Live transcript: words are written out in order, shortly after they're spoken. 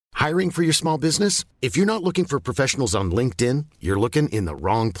Hiring for your small business? If you're not looking for professionals on LinkedIn, you're looking in the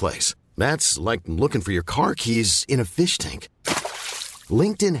wrong place. That's like looking for your car keys in a fish tank.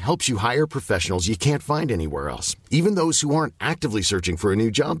 LinkedIn helps you hire professionals you can't find anywhere else, even those who aren't actively searching for a new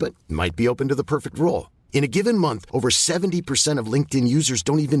job but might be open to the perfect role. In a given month, over 70% of LinkedIn users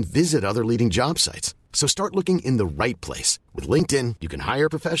don't even visit other leading job sites. So start looking in the right place. With LinkedIn, you can hire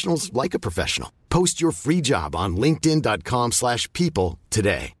professionals like a professional. Post your free job on linkedin.com/people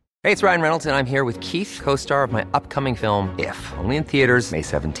today. Hey, it's Ryan Reynolds, and I'm here with Keith, co-star of my upcoming film, If, only in theaters May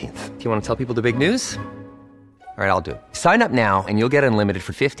 17th. Do you want to tell people the big news? All right, I'll do it. Sign up now and you'll get unlimited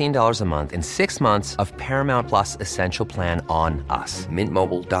for $15 a month and 6 months of Paramount Plus Essential Plan on us.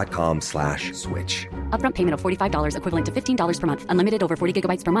 MintMobile.com/switch. Upfront payment of $45 equivalent to $15 per month. Unlimited over 40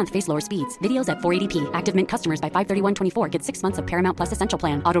 gigabytes per month. Face lower speeds. Videos at 480p. Active Mint customers by 531.24 get 6 months of Paramount Plus Essential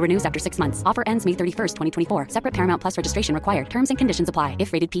Plan. Auto renews after 6 months. Offer ends May 31st, 2024. Separate Paramount Plus registration required. Terms and conditions apply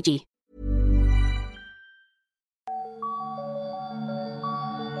if rated PG.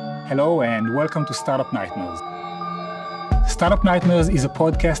 Hello and welcome to Startup Nightmares. Startup Nightmares is a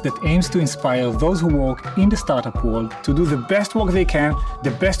podcast that aims to inspire those who work in the startup world to do the best work they can,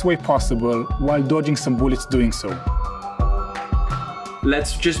 the best way possible, while dodging some bullets doing so.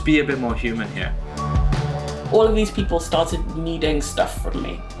 Let's just be a bit more human here. All of these people started needing stuff from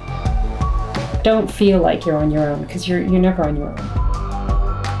me. Don't feel like you're on your own, because you're never on your own.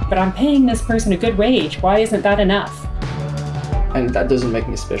 But I'm paying this person a good wage. Why isn't that enough? And that doesn't make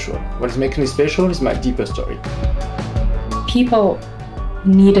me special. What is making me special is my deeper story. People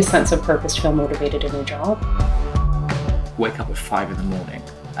need a sense of purpose to feel motivated in their job. Wake up at 5 in the morning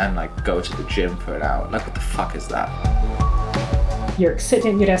and go to the gym for an hour. What the fuck is that? You're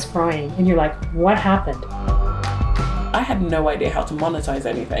sitting at your desk crying and you're like, what happened? I had no idea how to monetize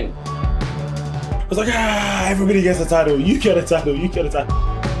anything. I was like, everybody gets a title. You get a title. You get a title.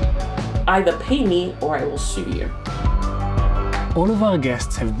 Either pay me or I will sue you. All of our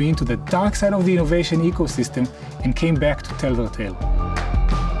guests have been to the dark side of the innovation ecosystem and came back to tell their tale.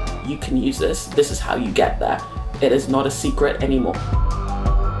 You can use this. This is how you get there. It is not a secret anymore.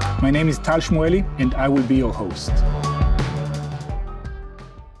 My name is Tal Shmueli and I will be your host.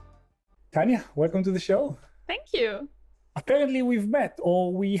 Tanya, welcome to the show. Thank you. Apparently we've met,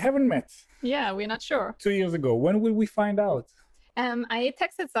 or we haven't met. Yeah, we're not sure. 2 years ago. When will we find out? I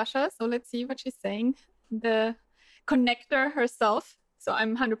texted Sasha, so let's see what she's saying. The connector herself. So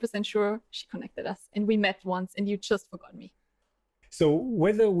I'm 100% sure she connected us and we met once and you just forgot me. So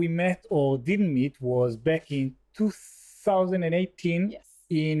whether we met or didn't meet was back in 2018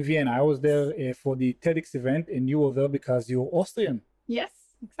 in Vienna. I was there for the TEDx event and you were there because you're Austrian. Yes,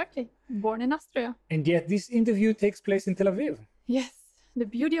 exactly. Born in Austria. And yet this interview takes place in Tel Aviv. Yes, the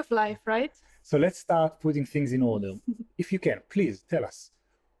beauty of life, right? So let's start putting things in order. If you can, please tell us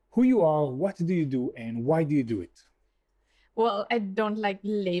who you are, what do you do, and why do you do it? Well, I don't like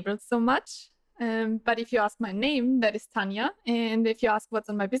labels so much, but if you ask my name, that is Tanya. And if you ask what's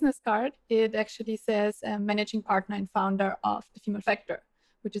on my business card, it actually says managing partner and founder of The Female Factor,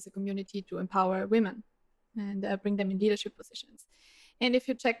 which is a community to empower women and bring them in leadership positions. And if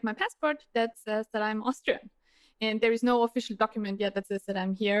you check my passport, that says that I'm Austrian. And there is no official document yet that says that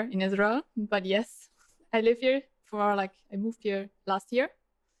I'm here in Israel. But yes, I live here I moved here last year.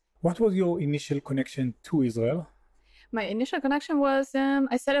 What was your initial connection to Israel? My initial connection was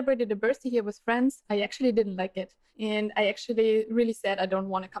I celebrated a birthday here with friends. I actually didn't like it. And I actually really said I don't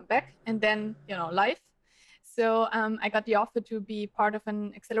want to come back. And then, life. So I got the offer to be part of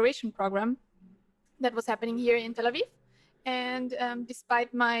an acceleration program that was happening here in Tel Aviv. And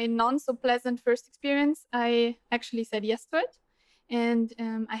despite my non-so-pleasant first experience, I actually said yes to it. And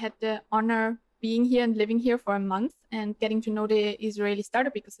I had the honor being here and living here for a month and getting to know the Israeli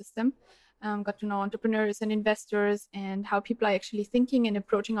startup ecosystem. Got to know entrepreneurs and investors and how people are actually thinking and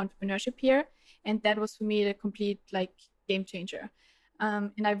approaching entrepreneurship here. And that was for me the complete game changer.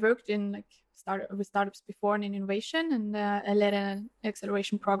 And I worked in with startups before in innovation, and I led an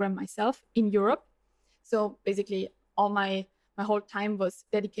acceleration program myself in Europe. So basically all my whole time was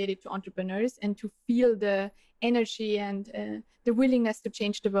dedicated to entrepreneurs and to feel the energy and the willingness to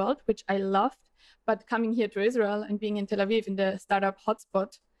change the world, which I loved. But coming here to Israel and being in Tel Aviv in the startup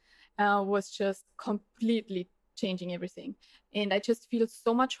hotspot was just completely changing everything. And I just feel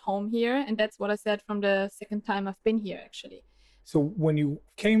so much home here. And that's what I said from the second time I've been here, actually. So when you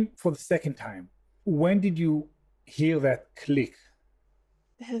came for the second time, when did you hear that click?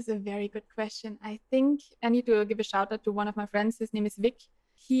 That is a very good question. I think I need to give a shout out to one of my friends. His name is Vic.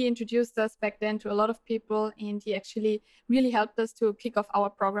 he introduced us back then to a lot of people, and he actually really helped us to kick off our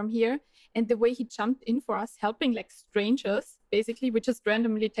program here. And the way he jumped in for us, helping like strangers, basically, we just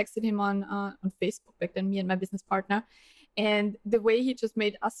randomly texted him on Facebook back then, me and my business partner. And the way he just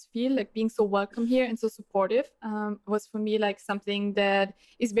made us feel like being so welcome here and so supportive was for me like something that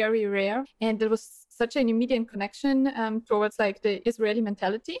is very rare. And there was such an immediate connection towards like the Israeli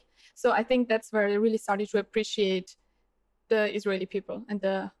mentality. So I think that's where I really started to appreciate the Israeli people and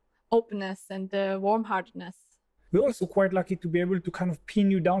the openness and the warm-heartedness. We're also quite lucky to be able to kind of pin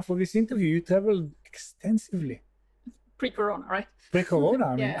you down for this interview. You traveled extensively. Pre-corona, right? Pre-corona. I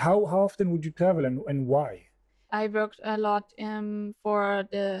mean, Yeah. how often would you travel and why? I worked a lot for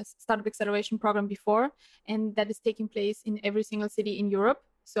the Startup Acceleration Program before, and that is taking place in every single city in Europe.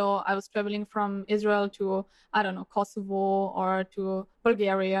 So I was traveling from Israel to, I don't know, Kosovo or to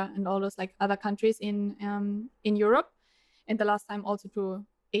Bulgaria and all those like other countries in Europe. And the last time also to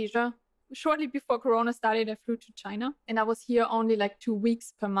Asia. Shortly before Corona started, I flew to China, and I was here only like 2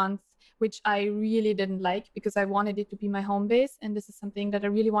 weeks per month, which I really didn't like because I wanted it to be my home base. And this is something that I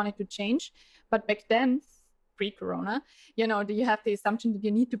really wanted to change. But back then, pre-corona, you know, you have the assumption that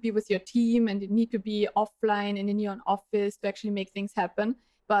you need to be with your team and you need to be offline and in your own office to actually make things happen.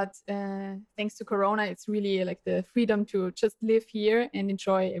 But thanks to Corona, it's really like the freedom to just live here and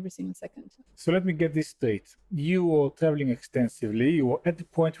enjoy every single second. So let me get this straight. You were traveling extensively. You were at the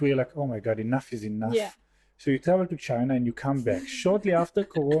point where you're like, oh my God, enough is enough. Yeah. So you travel to China and you come back. Shortly after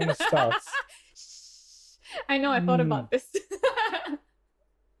Corona starts. I know, I thought about this.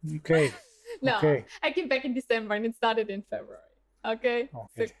 Okay. No, Okay. I came back in December and it started in February. Okay?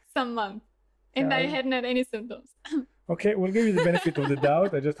 So some month. And I hadn't had any symptoms. Okay, we'll give you the benefit of the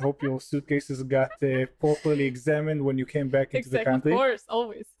doubt. I just hope your suitcases got properly examined when you came back into the country. Of course,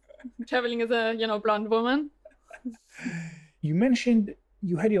 always. Traveling as a, blonde woman. You mentioned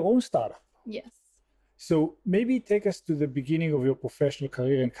you had your own startup. Yes. So maybe take us to the beginning of your professional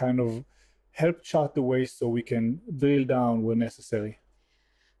career and kind of help chart the way so we can drill down where necessary.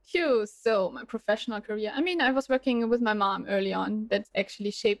 So my professional career, I was working with my mom early on. That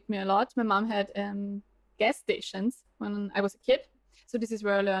actually shaped me a lot. My mom had gas stations when I was a kid. So this is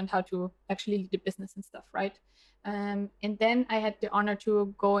where I learned how to actually lead a business and stuff, right? And then I had the honor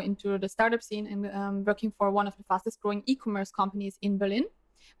to go into the startup scene and working for one of the fastest growing e-commerce companies in Berlin.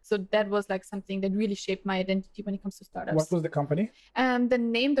 So that was like something that really shaped my identity when it comes to startups. What was the company?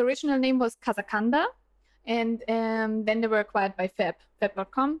 The original name was Casacanda. And then they were acquired by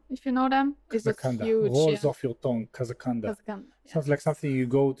Fab.com, if you know them. Casacanda. Huge, Rolls off your tongue, Casacanda. Yeah. Sounds like something you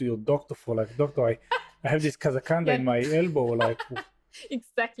go to your doctor for. Like, doctor, I have this Casacanda in my elbow. Like,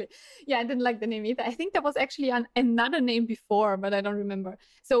 Exactly. Yeah, I didn't like the name either. I think there was actually another name before, but I don't remember.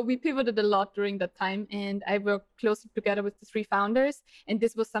 So we pivoted a lot during that time, and I worked closely together with the 3 founders. And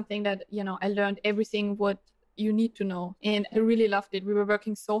this was something that, I learned everything what you need to know. And I really loved it. We were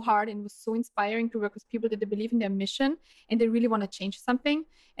working so hard, and it was so inspiring to work with people that they believe in their mission and they really want to change something.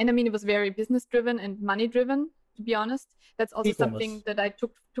 And it was very business driven and money driven, to be honest. That's also something that I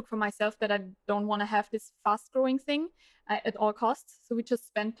took for myself, that I don't want to have this fast growing thing at all costs. So we just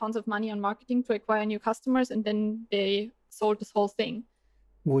spent tons of money on marketing to acquire new customers, and then they sold this whole thing.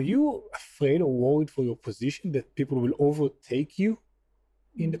 Were you afraid or worried for your position that people will overtake you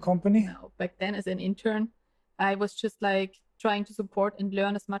in the company? No, back then as an intern, I was just like trying to support and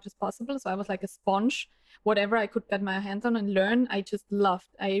learn as much as possible. So I was like a sponge. Whatever I could get my hands on and learn, I just loved.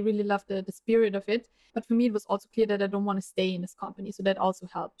 I really loved the spirit of it. But for me, it was also clear that I don't want to stay in this company. So that also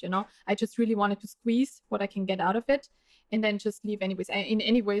helped, I just really wanted to squeeze what I can get out of it and then just leave anyways. In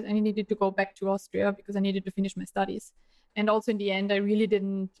any ways, I needed to go back to Austria because I needed to finish my studies. And also in the end, I really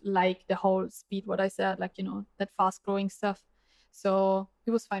didn't like the whole speed, what I said, like, that fast growing stuff. So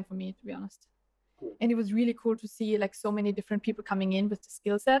it was fine for me, to be honest. And it was really cool to see like so many different people coming in with the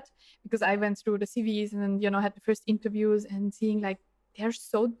skill set, because I went through the CVs and, had the first interviews and seeing like they're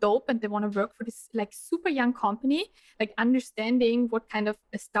so dope and they want to work for this like super young company, like understanding what kind of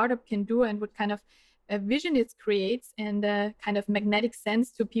a startup can do and what kind of a vision it creates, and a kind of magnetic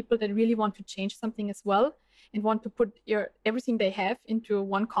sense to people that really want to change something as well and want to put everything they have into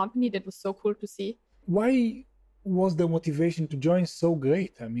one company. That was so cool to see. Why was the motivation to join so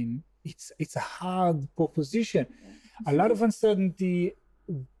great? It's a hard proposition. Yeah. A lot of uncertainty,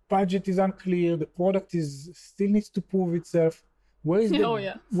 budget is unclear, the product still needs to prove itself. Where is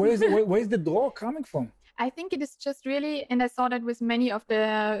the draw coming from? I think it is just really, and I saw that with many of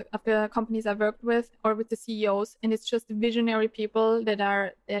the companies I worked with or with the CEOs, and it's just visionary people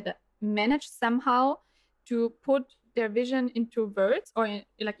that manage somehow to put their vision into words or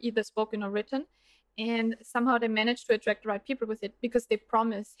like either spoken or written, And somehow they managed to attract the right people with it because they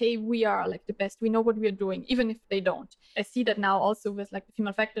promise, hey, we are like the best. We know what we are doing, even if they don't. I see that now also with like the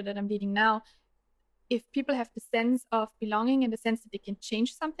Female Factor that I'm leading now. If people have the sense of belonging and the sense that they can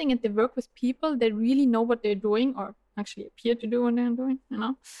change something and they work with people that really know what they're doing or actually appear to do what they're doing, you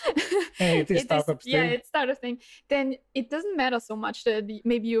know? Hey, it is startup thing. Yeah, it's startup thing. Then it doesn't matter so much that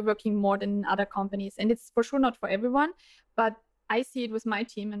maybe you're working more than in other companies. And it's for sure not for everyone. But I see it with my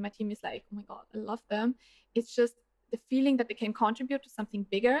team, and my team is like, oh my God, I love them. It's just the feeling that they can contribute to something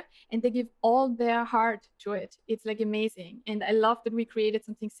bigger and they give all their heart to it. It's like amazing. And I love that we created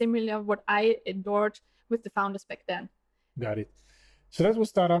something similar, what I adored with the founders back then. Got it. So that was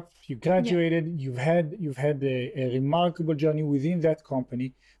startup. You graduated. Yeah. You've had a remarkable journey within that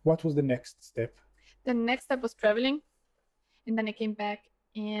company. What was the next step? The next step was traveling. And then I came back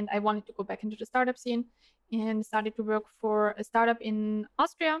and I wanted to go back into the startup scene and started to work for a startup in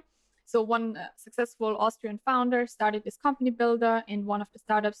Austria. So one successful Austrian founder started this company builder, and one of the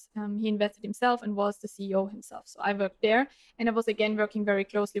startups, he invested himself and was the CEO himself. So I worked there, and I was again working very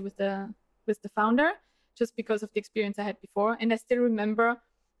closely with the founder, just because of the experience I had before. And I still remember,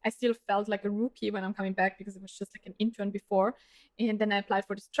 I still felt like a rookie when I'm coming back because it was just like an intern before. And then I applied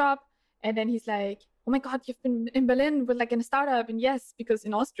for this job, and then he's like, oh my God, you've been in Berlin with like in a startup. And yes, because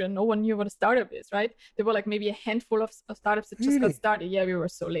in Austria, no one knew what a startup is, right? There were like maybe a handful of startups that just got started. Yeah, we were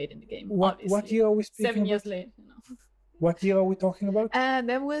so late in the game. What year are we speaking 7 years about? late. You know. What year are we talking about?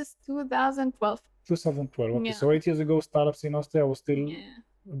 That was 2012. 2012. Okay, Yeah. so 8 years ago, startups in Austria was still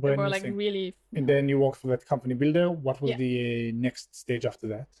They were like really... And then you worked for that company builder. What was the next stage after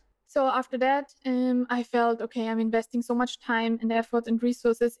that? So after that, I felt, okay, I'm investing so much time and effort and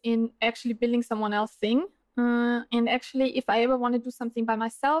resources in actually building someone else's thing. And actually, if I ever want to do something by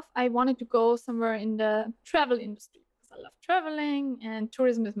myself, I wanted to go somewhere in the travel industry because I love traveling and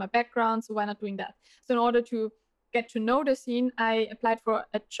tourism is my background. So why not doing that? So in order to get to know the scene, I applied for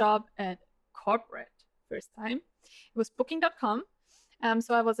a job at corporate first time. It was Booking.com.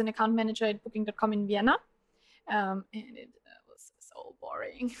 So I was an account manager at Booking.com in Vienna. And it was so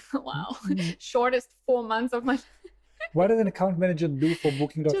boring. Wow. Shortest 4 months of my What does an account manager do for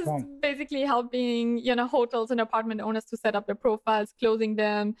Booking.com? Just basically helping, hotels and apartment owners to set up their profiles, closing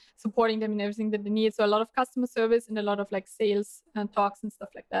them, supporting them in everything that they need. So a lot of customer service and a lot of like sales and talks and stuff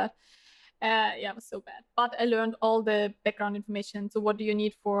like that. It was so bad. But I learned all the background information. So what do you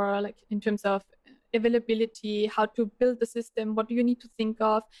need for like in terms of availability, how to build the system, what do you need to think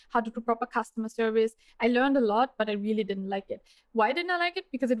of, how to do proper customer service. I learned a lot, but I really didn't like it. Why didn't I like it?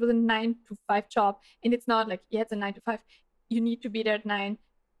 Because it was a 9-to-5 job. And it's not like, it's a 9-to-5. You need to be there at 9.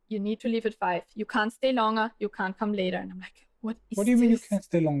 You need to leave at 5. You can't stay longer. You can't come later. And I'm like, what do you mean you can't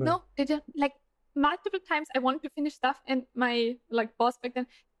stay longer? No, they didn't. Like multiple times I wanted to finish stuff. And my like boss back then,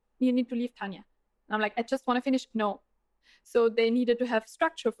 you need to leave, Tanya. And I'm like, I just want to finish. No. So they needed to have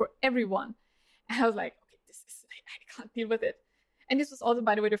structure for everyone. And I was like, okay, I can't deal with it. And this was also,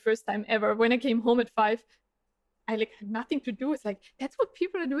 by the way, the first time ever. When I came home at 5, I like had nothing to do. It's like, that's what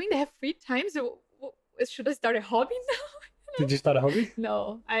people are doing. They have free time. So should I start a hobby now? Did you start a hobby?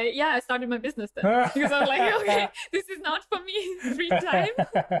 No. I started my business then. Because I was like, okay, this is not for me. Free time.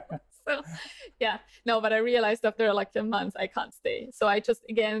 So, no, but I realized after like a month, I can't stay. So I just,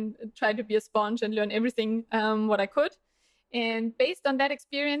 again, tried to be a sponge and learn everything what I could. And based on that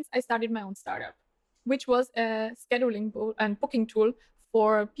experience, I started my own startup, which was a scheduling and booking tool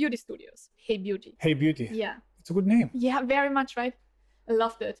for beauty studios. Hey Beauty. Hey Beauty. Yeah. It's a good name. Yeah, very much, right? I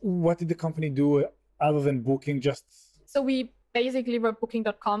loved it. What did the company do other than booking? So we basically were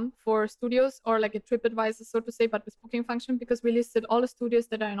Booking.com for studios, or like a TripAdvisor, so to say, but with booking function, because we listed all the studios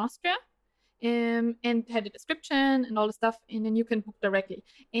that are in Austria. And had a description and all the stuff, and then you can book directly.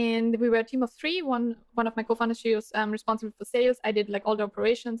 And we were a team of 3. One of my co-founders, she was responsible for sales. I did like all the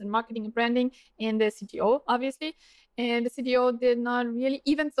operations and marketing and branding, and the CTO, obviously. And the CTO did not really,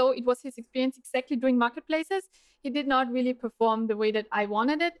 even though it was his experience exactly doing marketplaces, he did not really perform the way that I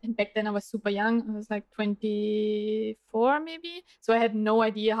wanted it. And back then I was super young. I was like 24 maybe. So I had no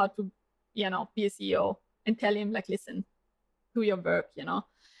idea how to, be a CEO and tell him like, listen, do your work,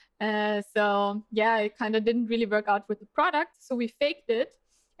 it kind of didn't really work out with the product. So we faked it.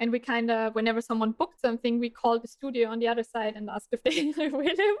 And we kind of, whenever someone booked something, we called the studio on the other side and asked if they will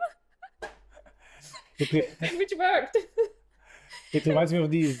him. Which worked. It reminds me of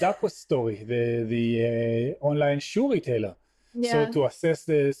the Zappos story, the online shoe retailer. Yeah. So to assess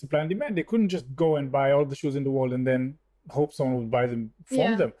the supply and demand, they couldn't just go and buy all the shoes in the world and then hope someone would buy them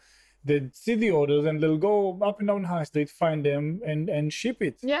from them. They'd see the orders and they'll go up and down High Street, find them and ship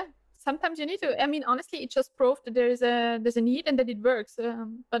it. Yeah, sometimes you need to. I mean, honestly, it just proved that there's a need and that it works.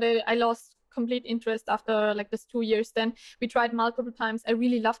 But I lost complete interest after like this 2 years. Then we tried multiple times. I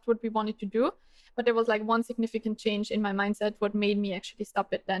really loved what we wanted to do, but there was like one significant change in my mindset, what made me actually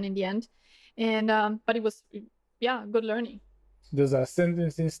stop it then in the end. And but it was, good learning. There's a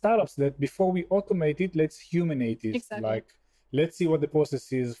sentence in startups that before we automate it, let's humanate it. Exactly. Like, let's see what the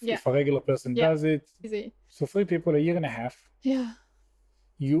process is. If a regular person does it. Easy. So 3 people, a year and a half. Yeah.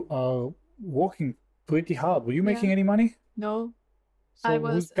 You are working pretty hard. Were you making any money? No. So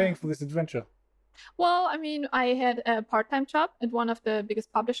who's paying for this adventure? Well, I mean, I had a part-time job at one of the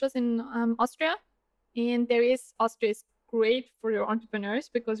biggest publishers in Austria. And Austria is great for your entrepreneurs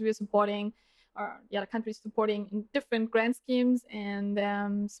because we're supporting, the country is supporting in different grant schemes and,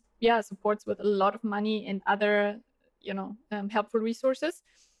 supports with a lot of money and other, helpful resources.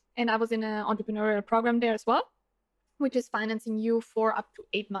 And I was in an entrepreneurial program there as well, which is financing you for up to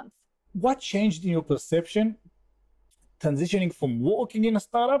 8 months. What changed in your perception transitioning from working in a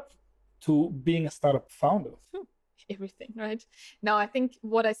startup to being a startup founder? Everything, right? Now, I think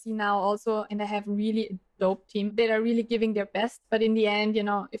what I see now also, and I have really a dope team that are really giving their best. But in the end,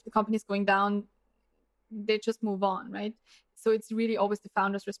 if the company is going down, they just move on, right? So it's really always the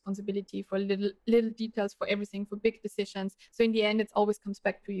founder's responsibility for little details, for everything, for big decisions. So in the end, it always comes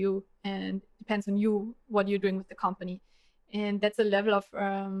back to you and depends on you, what you're doing with the company. And that's a level of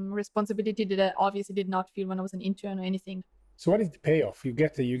responsibility that I obviously did not feel when I was an intern or anything. So what is the payoff? You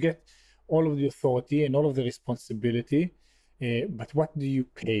get all of the authority and all of the responsibility, but what do you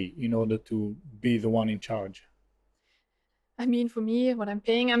pay in order to be the one in charge? I mean, for me, what I'm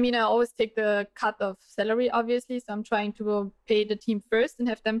paying, I always take the cut of salary, obviously. So I'm trying to pay the team first and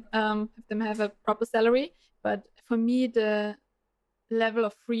have them have a proper salary. But for me, the level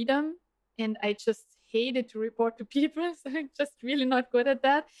of freedom, and I just hated to report to people. So I'm just really not good at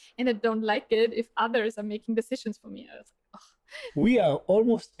that. And I don't like it if others are making decisions for me. I was like, We are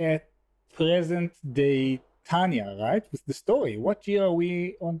almost at present day Tanya, right? With the story. What year are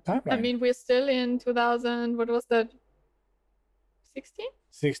we on timeline? I mean, we're still in 2000, what was that? 16?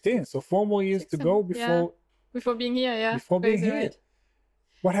 16. So 4 more years 16, to go before being here, yeah. Before being here. Right.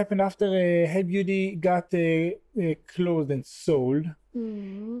 What happened after Hey Beauty got closed and sold?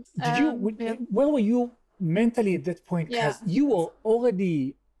 Where were you mentally at that point? Because you were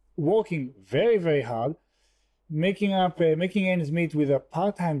already working very, very hard, making ends meet with a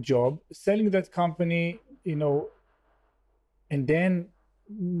part-time job, selling that company, and then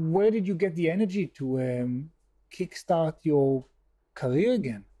where did you get the energy to kickstart your career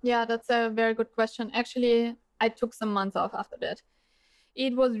again? Yeah, that's a very good question. Actually, I took some months off after that.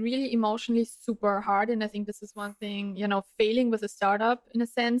 It was really emotionally super hard. And I think this is one thing, failing with a startup in a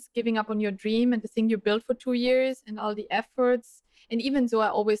sense, giving up on your dream and the thing you built for 2 years and all the efforts. And even though I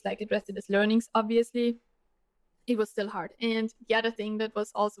always addressed it as learnings, obviously, it was still hard. And the other thing that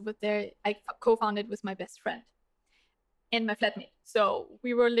was also I co-founded with my best friend and my flatmate. So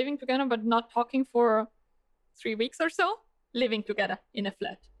we were living together, but not talking for 3 weeks or so, living together in a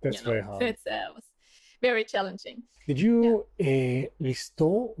flat. That's very hard. It was very challenging. Did you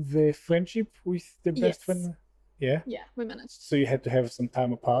restore the friendship with the best friend? Yeah? Yeah, we managed. So you had to have some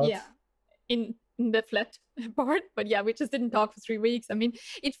time apart? Yeah, in the flat part. But yeah, we just didn't talk for 3 weeks. I mean,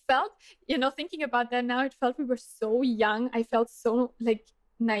 it felt, thinking about that now, it felt we were so young. I felt so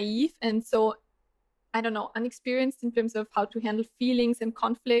naive and so, I don't know, unexperienced in terms of how to handle feelings and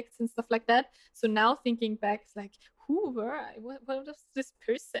conflicts and stuff like that. So now thinking back, it's who were I? What was this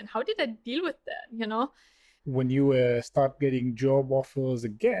person? How did I deal with that, When you start getting job offers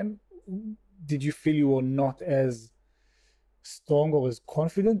again, did you feel you were not as strong or as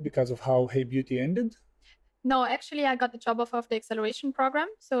confident because of how Hey Beauty ended? No, actually, I got the job offer of the acceleration program.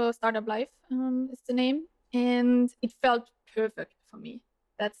 So Startup Life is the name. And it felt perfect for me.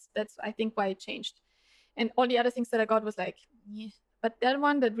 That's I think, why it changed. And all the other things that I got was But that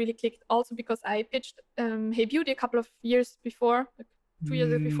one that really clicked also because I pitched Hey Beauty a couple of years before, 2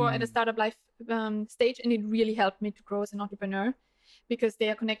 years before at a Startup Life stage. And it really helped me to grow as an entrepreneur because they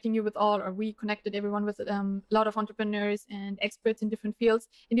are connecting you with we connected everyone with a lot of entrepreneurs and experts in different fields.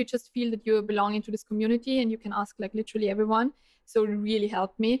 And you just feel that you belong into this community and you can ask literally everyone. So it really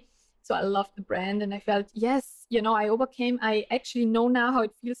helped me. So I loved the brand and I felt, yes, I actually know now how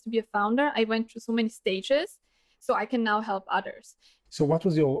it feels to be a founder. I went through so many stages, so I can now help others. So what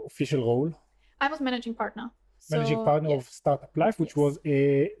was your official role? I was managing partner. Managing partner of Startup Life, which was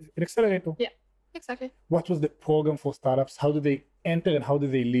an accelerator. Yeah, exactly. What was the program for startups? How do they enter and how do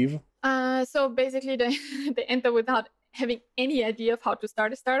they leave? So basically they enter without having any idea of how to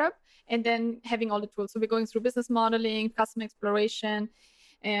start a startup and then having all the tools. So we're going through business modeling, customer exploration,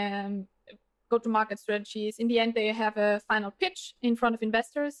 go-to-market strategies. In the end, they have a final pitch in front of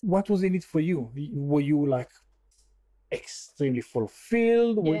investors. What was in it for you? Were you like extremely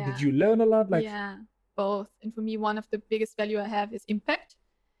fulfilled? Yeah. Did you learn a lot? Yeah, both. And for me, one of the biggest value I have is impact.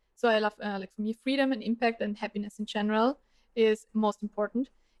 So I love, for me, freedom and impact and happiness in general is most important,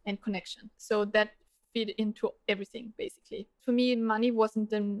 and connection. So that feed into everything, basically. For me, money wasn't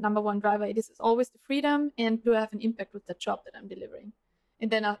the number one driver. It is always the freedom and to have an impact with the job that I'm delivering. And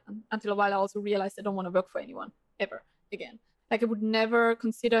then until a while, I also realized I don't want to work for anyone ever again. Like I would never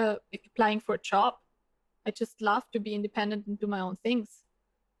consider applying for a job. I just love to be independent and do my own things.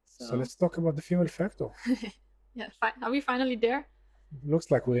 So let's talk about the female factor. Yeah, are we finally there?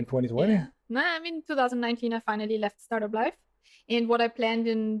 Looks like we're in 2020. Yeah. No, I mean, 2019, I finally left Startup Life. And what I planned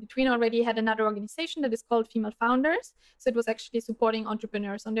in between already had another organization that is called Female Founders. So it was actually supporting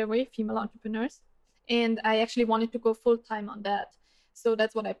entrepreneurs on their way, female entrepreneurs. And I actually wanted to go full time on that. So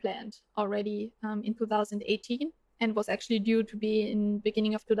that's what I planned already in 2018 and was actually due to be in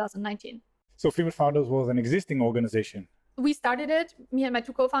beginning of 2019. So Female Founders was an existing organization. We started it, me and my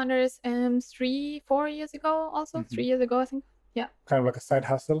two co-founders, 3-4 years ago also, Mm-hmm. 3 years ago, I think. Yeah. Kind of like a side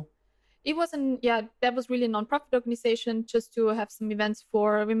hustle? It wasn't, that was really a non-profit organization just to have some events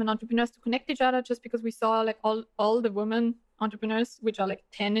for women entrepreneurs to connect each other, just because we saw like all the women entrepreneurs, which are like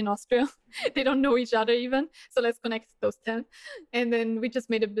 10 in Austria. They don't know each other even. So let's connect those 10. And then we just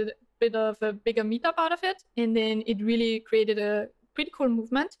made a bit of a bigger meetup out of it. And then it really created a pretty cool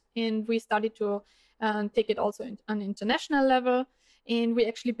movement. And we started to take it also on an international level. And we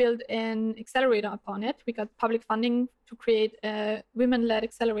actually built an accelerator upon it. We got public funding to create a women-led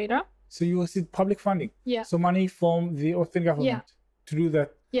accelerator. So you received public funding? Yeah. So money from the Austrian government to do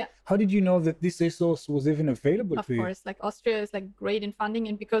that? Yeah. How did you know that this resource was even available of to you? Of course, like Austria is like great in funding.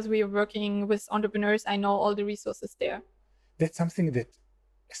 And because we are working with entrepreneurs, I know all the resources there. That's something that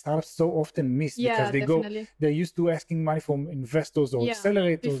startups so often miss because they're used to asking money from investors or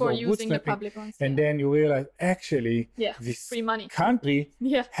accelerators before or using the bootstrapping, public ones. and then you realize actually this free money country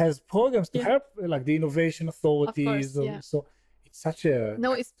has programs to help, like the innovation authorities. Of course, So it's such a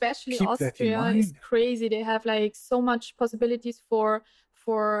especially keep Austria that in is mind. crazy. They have like so much possibilities for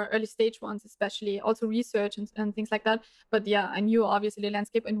early stage ones, especially also research and things like that. But I knew obviously the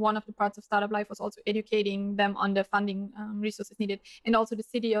landscape, and one of the parts of Startup Life was also educating them on the funding resources needed. And also the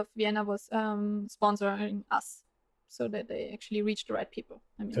city of Vienna was sponsoring us so that they actually reached the right people.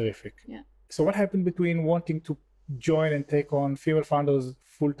 Terrific. Yeah. So what happened between wanting to join and take on Female Founders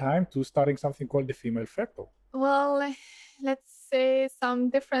full time to starting something called the Female Factor? Well, let's say some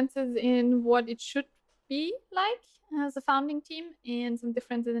differences in what it should be like as a founding team, and some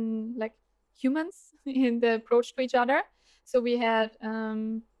differences in like humans in the approach to each other. So we had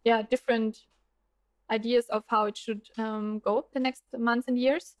different ideas of how it should go the next months and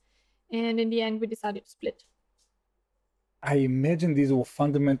years, and in the end we decided to split. I imagine these were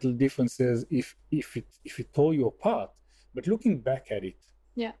fundamental differences if it tore you apart. But looking back at it,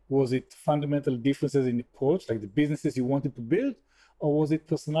 was it fundamental differences in approach, like the businesses you wanted to build, or was it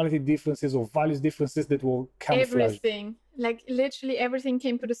personality differences or values differences that were camouflaged? Everything, like literally everything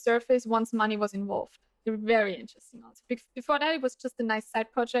came to the surface once money was involved. They're very interesting also. Before that, it was just a nice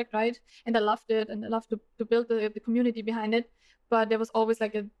side project, right? And I loved it, and I loved to build the community behind it. But there was always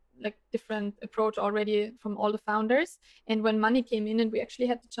like a different approach already from all the founders. And when money came in and we actually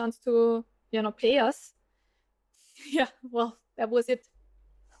had the chance to, pay us, that was it.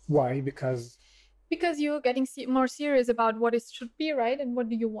 Why? Because you're getting more serious about what it should be, right? And what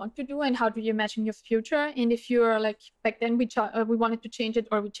do you want to do, and how do you imagine your future? And if you're like, back then we wanted to change it,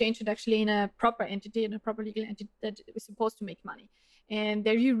 or we changed it actually in a proper entity, in a proper legal entity that is supposed to make money. And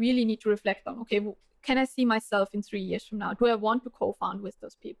there you really need to reflect on, okay, can I see myself in 3 years from now? Do I want to co-found with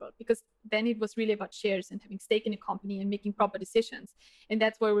those people? Because then it was really about shares and having stake in a company and making proper decisions. And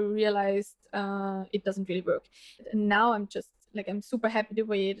that's where we realized it doesn't really work. And now I'm super happy the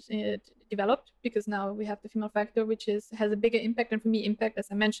way it developed, because now we have the Female Factor, which has a bigger impact. And for me, impact, as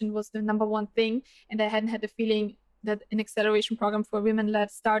I mentioned, was the number one thing. And I hadn't had the feeling that an acceleration program for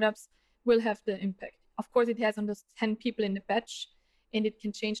women-led startups will have the impact. Of course, it has on those 10 people in the batch, and it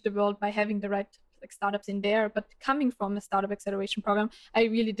can change the world by having the right startups in there. But coming from a startup acceleration program, I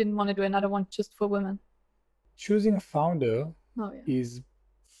really didn't want to do another one just for women. Choosing a founder is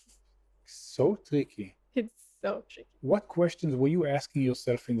so tricky. It's so tricky. What questions were you asking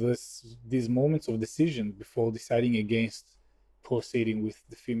yourself in these moments of decision before deciding against proceeding with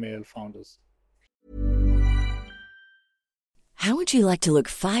the female founders? How would you like to look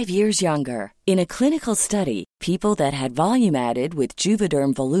 5 years younger? In a clinical study, people that had volume added with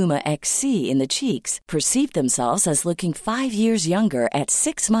Juvederm Voluma XC in the cheeks perceived themselves as looking 5 years younger at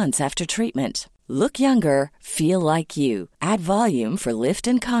 6 months after treatment. Look younger, feel like you. Add volume for lift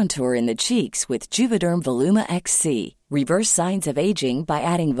and contour in the cheeks with Juvederm Voluma XC. Reverse signs of aging by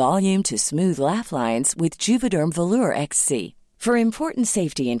adding volume to smooth laugh lines with Juvederm Volure XC. For important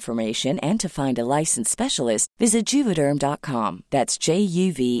safety information and to find a licensed specialist, visit Juvederm.com. That's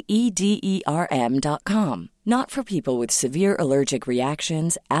JUVEDERM.com. Not for people with severe allergic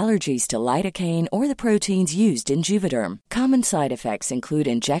reactions, allergies to lidocaine, or the proteins used in Juvederm. Common side effects include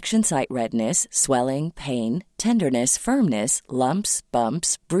injection site redness, swelling, pain, tenderness, firmness, lumps,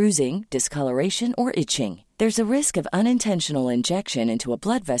 bumps, bruising, discoloration, or itching. There's a risk of unintentional injection into a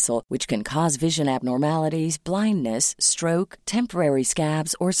blood vessel, which can cause vision abnormalities, blindness, stroke, temporary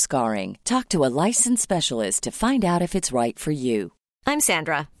scabs, or scarring. Talk to a licensed specialist to find out if it's right for you. I'm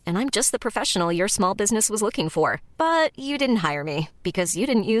Sandra, and I'm just the professional your small business was looking for. But you didn't hire me because you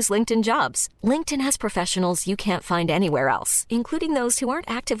didn't use LinkedIn Jobs. LinkedIn has professionals you can't find anywhere else, including those who aren't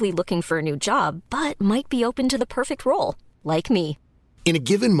actively looking for a new job, but might be open to the perfect role, like me. In a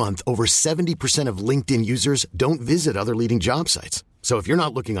given month, over 70% of LinkedIn users don't visit other leading job sites. So if you're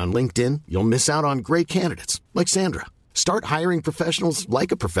not looking on LinkedIn, you'll miss out on great candidates like Sandra. Start hiring professionals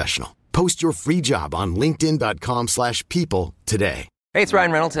like a professional. Post your free job on linkedin.com/people today. Hey, it's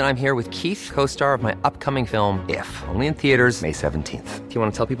Ryan Reynolds, and I'm here with Keith, co-star of my upcoming film, If, only in theaters May 17th. Do you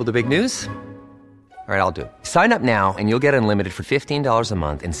want to tell people the big news? All right, I'll do it. Sign up now and you'll get unlimited for $15 a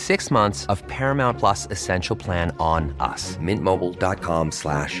month and 6 months of Paramount Plus Essential Plan on us.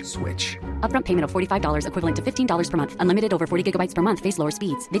 MintMobile.com/switch. Upfront payment of $45 equivalent to $15 per month. Unlimited over 40 gigabytes per month. Face lower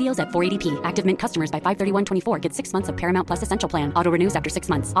speeds. Videos at 480p. Active Mint customers by 531.24 get 6 months of Paramount Plus Essential Plan. Auto renews after 6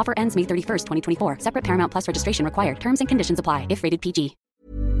 months. Offer ends May 31st, 2024. Separate Paramount Plus registration required. Terms and conditions apply if rated PG.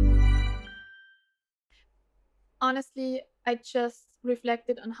 Honestly, I just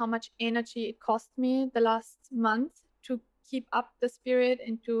reflected on how much energy it cost me the last month to keep up the spirit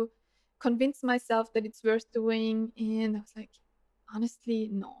and to convince myself that it's worth doing. And I was like, honestly,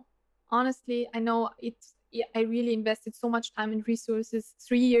 no. Honestly, I know I really invested so much time and resources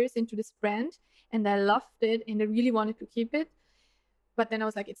 3 years into this brand, and I loved it and I really wanted to keep it. But then I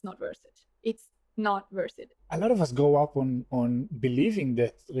was like, it's not worth it. It's not worth it. A lot of us grow up on believing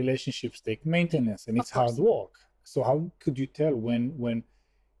that relationships take maintenance and it's hard work. So how could you tell when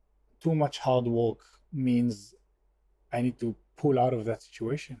too much hard work means I need to pull out of that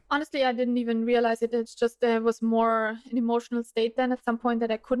situation? Honestly, I didn't even realize it. It's just there was more an emotional state then at some point that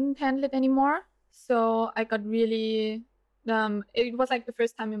I couldn't handle it anymore. So I got really, it was like the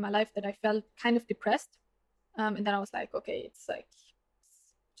first time in my life that I felt kind of depressed. And then I was like, okay, it's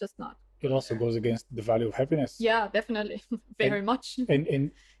just not. It also goes against the value of happiness. Yeah, definitely. Very much.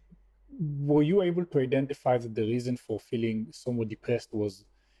 And were you able to identify that the reason for feeling somewhat depressed was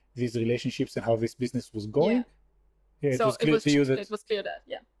these relationships and how this business was going? Yeah, so it was clear that, it was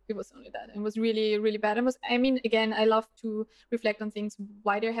only that. It was really, really bad. Again, I love to reflect on things,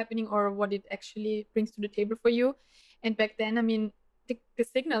 why they're happening or what it actually brings to the table for you. And back then, the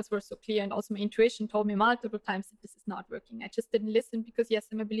signals were so clear, and also my intuition told me multiple times that this is not working. I just didn't listen because, yes,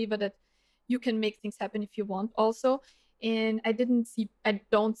 I'm a believer that you can make things happen if you want also. And I don't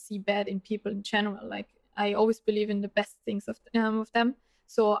see bad in people in general. Like, I always believe in the best things of them.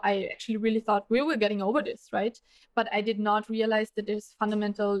 So I actually really thought we were getting over this, right? But I did not realize that there's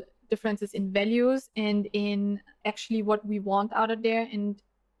fundamental differences in values and in actually what we want out of there, and,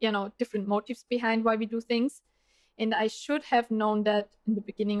 different motives behind why we do things. And I should have known that in the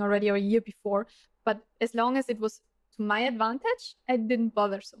beginning already, or a year before. But as long as it was to my advantage, I didn't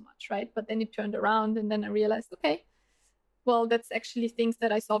bother so much, right? But then it turned around, and then I realized, okay, well, that's actually things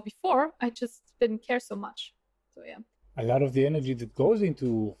that I saw before. I just didn't care so much. So, yeah. A lot of the energy that goes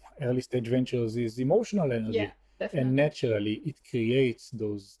into early stage ventures is emotional energy. Yeah, definitely. And naturally, it creates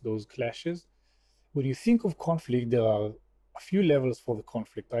those clashes. When you think of conflict, there are a few levels for the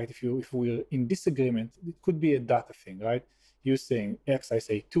conflict, right? If we're in disagreement, it could be a data thing, right? You're saying X, I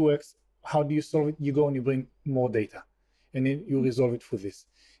say 2X. How do you solve it? You go and you bring more data, and then you resolve it for this.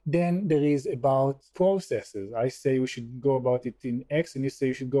 Then there is about processes. I say we should go about it in X, and you say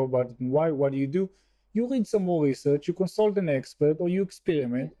you should go about it in Y. What do? You read some more research, you consult an expert, or you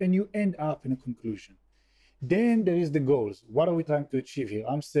experiment, and you end up in a conclusion. Then there is the goals. What are we trying to achieve here?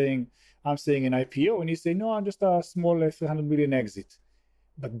 I'm saying an IPO, and you say, no, I'm just a small 300 million exit.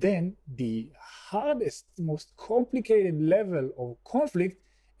 But then the hardest, most complicated level of conflict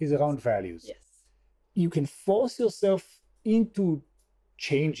is around values. Yes. You can force yourself into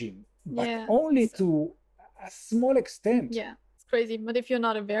changing, but only to a small extent. Yeah. crazy. But if you're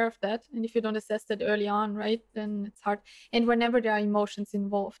not aware of that, and if you don't assess that early on, right, then it's hard. And whenever there are emotions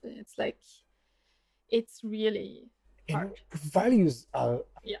involved, it's like, it's really hard. And values are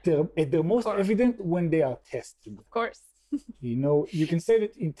at their most evident when they are tested. Of course. You can say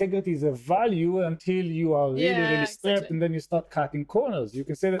that integrity is a value until you are really strapped, and then you start cutting corners. You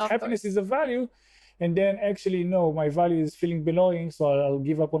can say that happiness is a value, and then actually, no, my value is feeling belonging, so I'll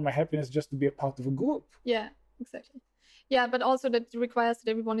give up on my happiness just to be a part of a group. Yeah, exactly. Yeah, but also that requires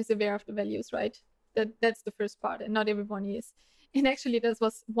that everyone is aware of the values, right? That's the first part, and not everyone is. And actually, that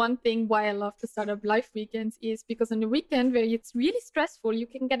was one thing why I love the Startup Life weekends, is because on the weekend where it's really stressful, you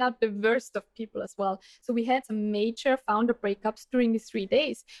can get out the worst of people as well. So we had some major founder breakups during these 3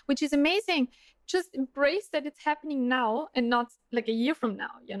 days, which is amazing. Just embrace that it's happening now and not like a year from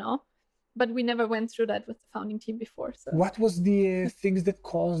now, But we never went through that with the founding team before. So what was the things that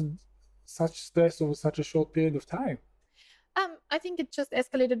caused such stress over such a short period of time? I think it just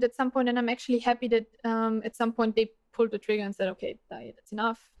escalated at some point, and I'm actually happy that at some point they pulled the trigger and said, okay, that's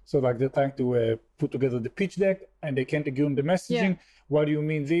enough. So like they're trying to put together the pitch deck and they can't agree on the messaging. What do you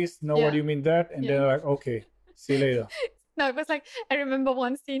mean this? No, what do you mean that? And they're like, okay, see you later. No, it was like, I remember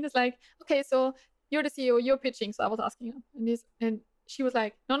one scene, it's like, okay, so you're the CEO, you're pitching. So I was asking him, and she was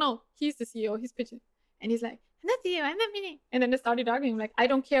like, no, he's the CEO, he's pitching. And he's like, I'm not CEO, I'm not pitching. And then they started arguing, like, I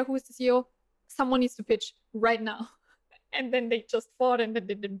don't care who's the CEO, someone needs to pitch right now. And then they just fought, and then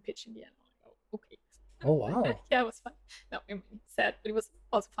they didn't pitch in the end. I'm like, oh, okay. Oh, wow. Yeah, it was fun. No, I mean, sad, but it was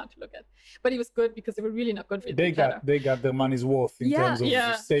also fun to look at. But it was good because they were really not good for each other. They got their money's worth in terms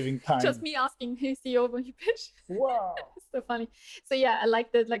of saving time. Just me asking, hey, CEO, when you pitch. Wow. It's so funny. So yeah, I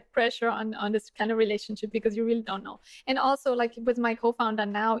like the pressure on this kind of relationship because you really don't know. And also like with my co-founder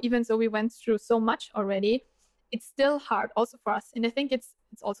now, even though we went through so much already, it's still hard also for us. And I think it's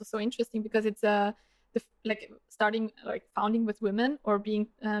also so interesting because it's founding with women or being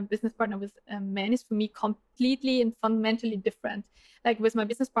a business partner with men is for me completely and fundamentally different. Like with my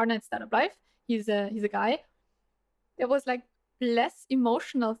business partner at Startup Life, he's a guy. There was like less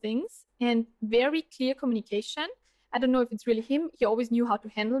emotional things and very clear communication. I don't know if it's really him. He always knew how to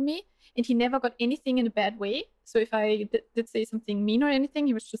handle me, and he never got anything in a bad way. So if I did say something mean or anything,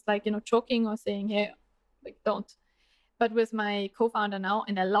 he was just like, joking or saying, hey, like, don't. But with my co-founder now,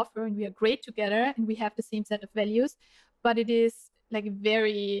 and I love her, and we are great together, and we have the same set of values, but it is like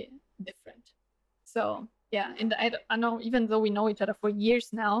very different. So yeah, and I know even though we know each other for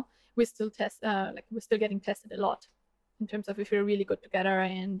years now, we still we're still getting tested a lot in terms of if we're really good together,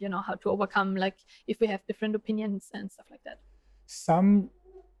 and how to overcome like if we have different opinions and stuff like that. Some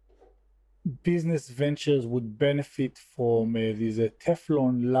business ventures would benefit from this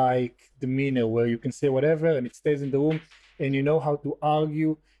Teflon-like demeanor where you can say whatever and it stays in the room, and you know how to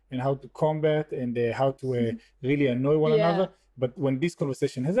argue and how to combat and how to really annoy one another. But when this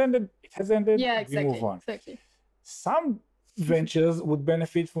conversation has ended, it has ended. Yeah, exactly. We move on. Exactly. Some ventures would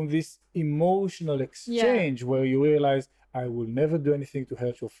benefit from this emotional exchange where you realize, I will never do anything to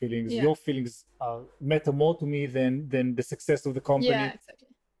hurt your feelings. Your feelings matter more to me than the success of the company. Yeah, exactly.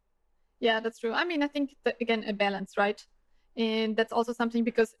 Yeah, that's true. I mean, I think that, again, a balance, right? And that's also something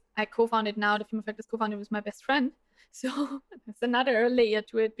because I co-founded now, the Female Factors co-founder was my best friend. So there's another layer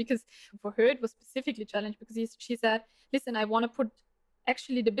to it because for her, it was specifically challenged because she said, listen, I want to put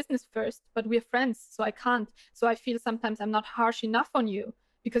actually the business first, but we're friends, so I can't. So I feel sometimes I'm not harsh enough on you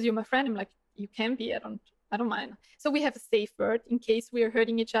because you're my friend. I'm like, you can be, I don't mind. So we have a safe word in case we are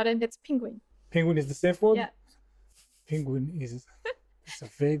hurting each other, and that's penguin. Penguin is the safe word? Yeah. Penguin is... It's a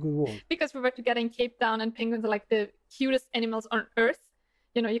very good word. Because we were together in Cape Town, and penguins are like the cutest animals on earth.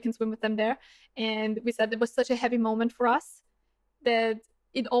 You can swim with them there. And we said it was such a heavy moment for us that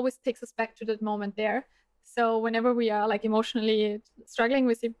it always takes us back to that moment there. So whenever we are like emotionally struggling,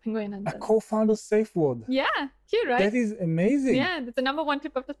 we see penguin. And a co-founder's safe word. Yeah, cute, right? That is amazing. Yeah, that's the number one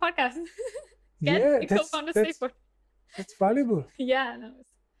tip of this podcast. Get a co-founder's safe word. That's valuable. Yeah, no,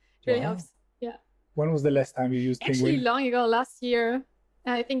 it really helps. Yeah. When was the last time you used penguin? Actually, long ago, last year.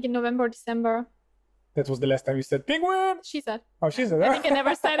 I think in November or December. That was the last time you said penguin? She said. Oh, she said that? I think I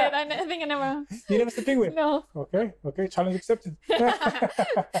never said it. I think I never... You never said penguin? No. Okay. Challenge accepted.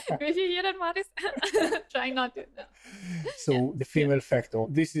 If you hear that, Maris, try not to. No. So the Female Factor,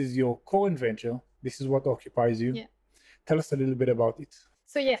 this is your current venture. This is what occupies you. Yeah. Tell us a little bit about it.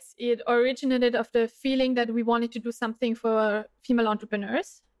 So yes, it originated of the feeling that we wanted to do something for female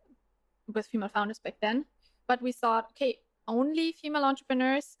entrepreneurs with female founders back then. But we thought, okay, only female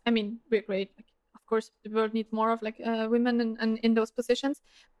entrepreneurs. I mean, we're great. Like, of course, the world needs more of like women in those positions.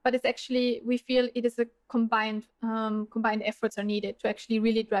 But it's actually, we feel it is a combined efforts are needed to actually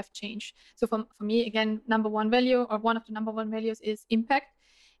really drive change. So for me, again, number one value, or one of the number one values, is impact.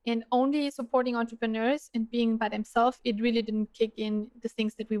 And only supporting entrepreneurs and being by themselves, it really didn't kick in the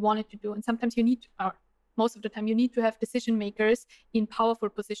things that we wanted to do. And sometimes you need to, or most of the time, you need to have decision makers in powerful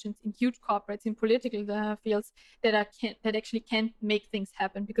positions, in huge corporates, in political fields that actually can't make things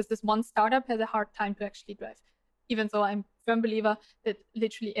happen, because this one startup has a hard time to actually drive. Even though I'm a firm believer that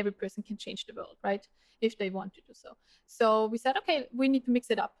literally every person can change the world, right? If they want to do so. So we said, okay, we need to mix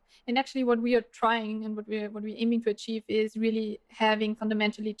it up. And actually what we are trying and what we're aiming to achieve is really having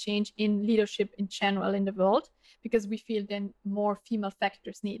fundamentally change in leadership in general in the world, because we feel then more female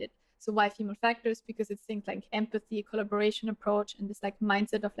factors needed. So why female factors? Because it's things like empathy, collaboration approach, and this like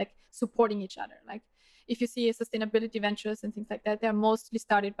mindset of like supporting each other. Like if you see sustainability ventures and things like that, they're mostly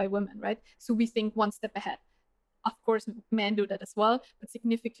started by women, right? So we think one step ahead. Of course, men do that as well, but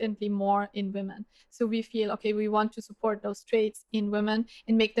significantly more in women. So we feel, okay, we want to support those traits in women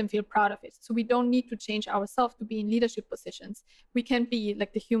and make them feel proud of it. So we don't need to change ourselves to be in leadership positions. We can be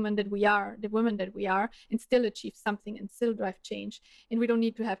like the human that we are, the women that we are, and still achieve something and still drive change. And we don't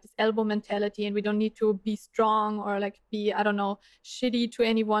need to have this elbow mentality, and we don't need to be strong or like be, I don't know, shitty to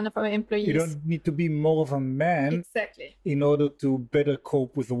any one of our employees. You don't need to be more of a man. Exactly. In order to better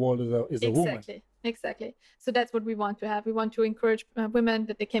cope with the world as a woman. Exactly. So that's what we want to have. We want to encourage women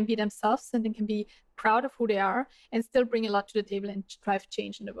that they can be themselves and they can be proud of who they are and still bring a lot to the table and drive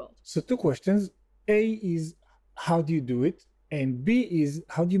change in the world. So 2 questions. A is, how do you do it? And B is,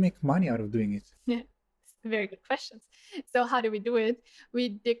 how do you make money out of doing it? Yeah. Very good questions. So how do we do it? We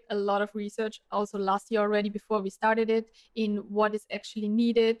did a lot of research also last year already before we started it in what is actually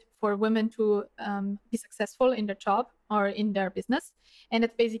needed for women to be successful in their job or in their business. And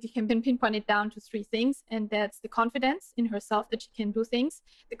it basically can be pinpointed down to 3 things. And that's the confidence in herself that she can do things.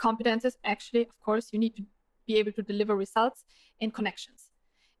 The competences, actually, of course, you need to be able to deliver results, and connections.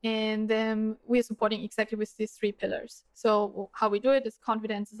 And we're supporting exactly with these 3 pillars. So how we do it is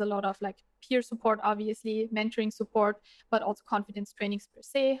confidence is a lot of like peer support, obviously, mentoring support, but also confidence trainings per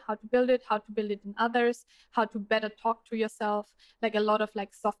se, how to build it in others, how to better talk to yourself, like a lot of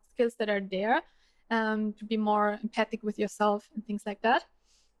like soft skills that are there to be more empathic with yourself and things like that.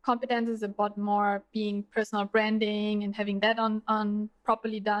 Competence is about more being personal branding and having that on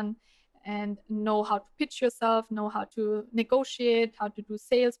properly done, and know how to pitch yourself, know how to negotiate, how to do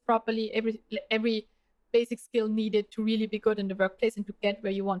sales properly, every basic skill needed to really be good in the workplace and to get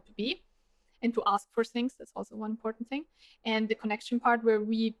where you want to be, and to ask for things. That's also one important thing. And the connection part, where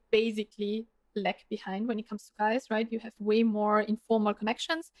we basically lag behind when it comes to guys, right? You have way more informal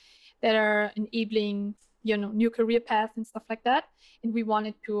connections that are enabling, new career paths and stuff like that. And we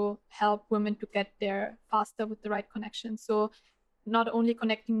wanted to help women to get there faster with the right connections. So not only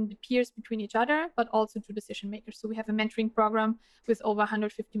connecting the peers between each other, but also to decision makers. So we have a mentoring program with over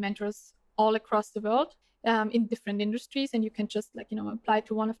 150 mentors all across the world in different industries. And you can just apply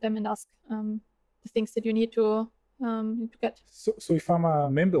to one of them and ask the things that you need to get. So if I'm a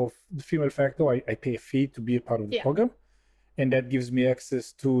member of the Female Factor, I pay a fee to be a part of the program. And that gives me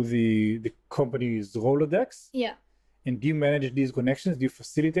access to the company's Rolodex. Yeah. And do you manage these connections? Do you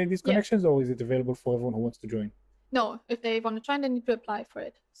facilitate these connections, or is it available for everyone who wants to join? No, if they want to join, they need to apply for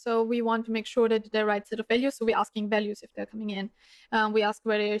it. So we want to make sure that the right set of values. So we're asking values if they're coming in. We ask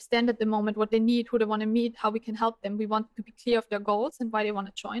where they stand at the moment, what they need, who they want to meet, how we can help them. We want to be clear of their goals and why they want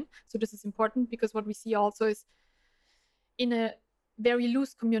to join. So this is important, because what we see also is in a very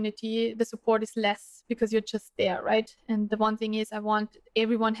loose community, the support is less because you're just there, right? And the one thing is, I want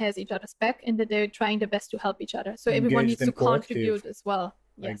everyone has each other's back and that they're trying their best to help each other. So everyone needs to contribute as well.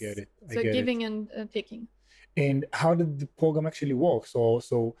 Yes. I get it. So giving and taking. And how did the program actually work?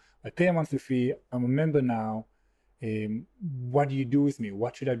 So I pay a monthly fee. I'm a member now. What do you do with me?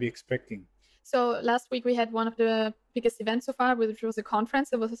 What should I be expecting? So last week we had one of the biggest events so far, which was a conference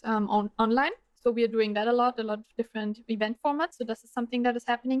that was online. So we are doing that a lot of different event formats. So this is something that is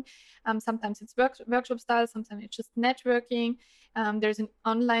happening. Sometimes it's workshop style, sometimes it's just networking. There's an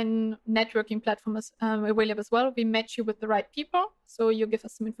online networking platform available as well. We match you with the right people. So you give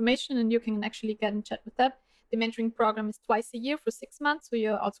us some information and you can actually get in chat with that. The mentoring program is twice a year for 6 months. So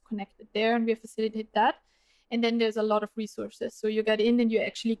you're also connected there and we facilitate that. And then there's a lot of resources. So you get in and you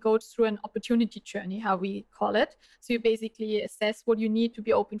actually go through an opportunity journey, how we call it. So you basically assess what you need to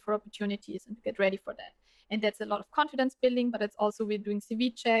be open for opportunities and to get ready for that. And that's a lot of confidence building, but it's also we're doing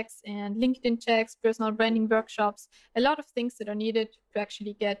CV checks and LinkedIn checks, personal branding workshops, a lot of things that are needed to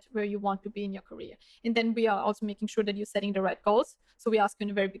actually get where you want to be in your career. And then we are also making sure that you're setting the right goals. So we ask you in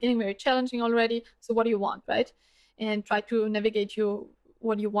the very beginning, very challenging already. So what do you want, right? And try to navigate you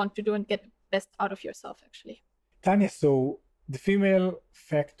what you want to do and get the best out of yourself, actually. Tanya, so the female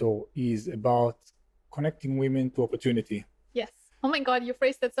factor is about connecting women to opportunity. Yes. Oh my God, you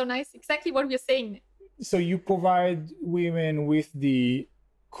phrased that so nice. Exactly what we're saying. So you provide women with the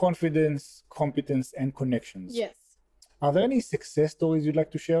confidence, competence, and connections. Yes. Are there any success stories you'd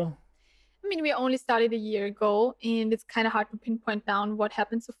like to share? I mean, we only started a year ago, and it's kind of hard to pinpoint down what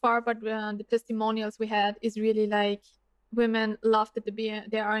happened so far, but the testimonials we had is really like women love that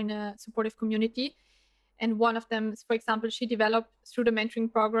they are in a supportive community. And one of them is, for example, she developed through the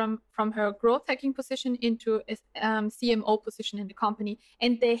mentoring program from her growth hacking position into a CMO position in the company.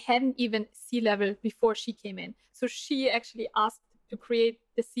 And they hadn't even C-level before she came in. So she actually asked to create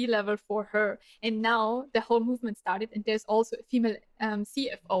the C-level for her. And now the whole movement started. And there's also a female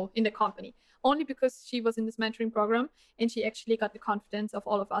CFO in the company, only because she was in this mentoring program. And she actually got the confidence of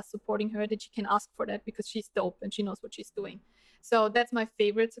all of us supporting her that she can ask for that because she's dope and she knows what she's doing. So that's my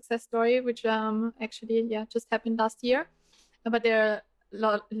favorite success story, which actually, just happened last year. But there are a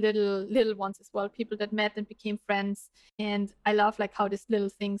lot little ones as well, people that met and became friends. And I love like how these little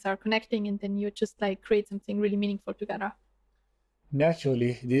things are connecting, and then you just like create something really meaningful together.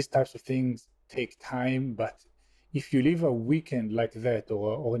 Naturally, these types of things take time, but if you leave a weekend like that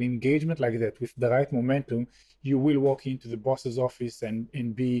or an engagement like that with the right momentum, you will walk into the boss's office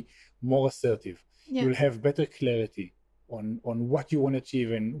and be more assertive. Yeah. You'll have better clarity on what you want to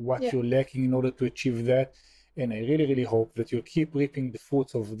achieve and what you're lacking in order to achieve that. And I really, really hope that you'll keep reaping the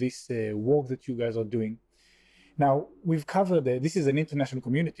fruits of this work that you guys are doing. Now, we've covered this is an international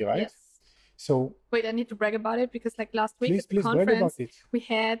community, right? Yes. So wait, I need to brag about it because like last week at the conference, we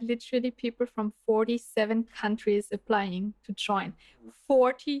had literally people from 47 countries applying to join.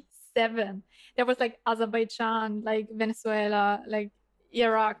 47. There was like Azerbaijan, like Venezuela, like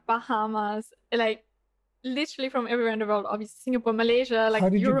Iraq, Bahamas, like literally from everywhere in the world, obviously Singapore, Malaysia, like Europe. How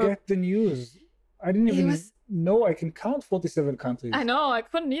did you get the news? I didn't even know I can count 47 countries. I know, I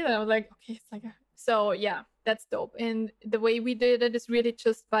couldn't either. I was like, okay, it's like so yeah, that's dope. And the way we did it is really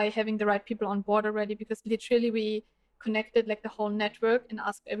just by having the right people on board already, because literally we connected like the whole network and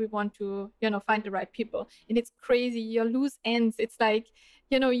asked everyone to, find the right people. And it's crazy, your loose ends. It's like,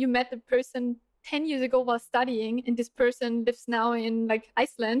 you met the person 10 years ago while studying, and this person lives now in like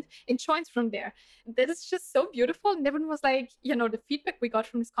Iceland and joins from there. That is just so beautiful. And everyone was like, the feedback we got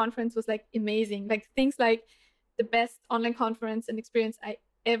from this conference was like amazing. Like things like the best online conference and experience I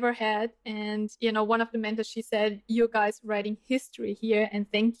ever had. And, one of the mentors, she said, you guys writing history here,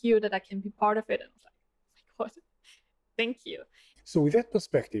 and thank you that I can be part of it. And I was like, oh my God, thank you. So with that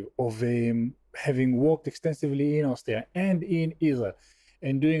perspective of having worked extensively in Austria and in Israel,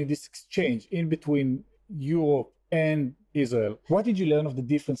 and doing this exchange in between Europe and Israel, what did you learn of the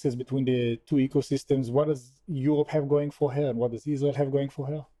differences between the two ecosystems? What does Europe have going for her, and what does Israel have going for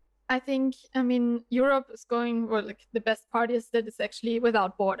her? I think, Europe is going, like the best part is that it's actually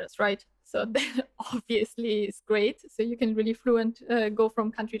without borders, right? So that obviously is great. So you can really go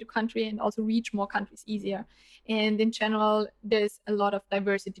from country to country and also reach more countries easier. And in general, there's a lot of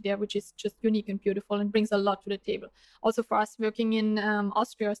diversity there, which is just unique and beautiful and brings a lot to the table. Also for us working in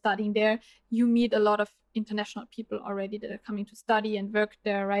Austria, studying there, you meet a lot of international people already that are coming to study and work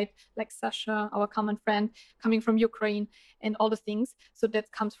there, right? Like Sasha, our common friend, coming from Ukraine and all the things. So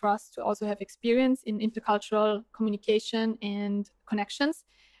that comes for us to also have experience in intercultural communication and connections,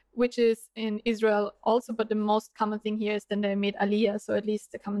 which is in Israel also, but the most common thing here is then they made Aliyah, so at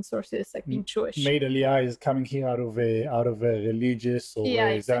least the common source is like being Jewish. Made Aliyah is coming here out of a religious or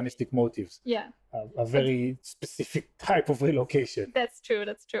Zionistic motives. Yeah. A very specific type of relocation. That's true.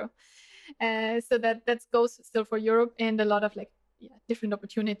 So that goes still for Europe, and a lot of different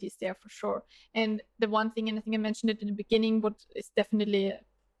opportunities there for sure. And the one thing, and I think I mentioned it in the beginning, what is definitely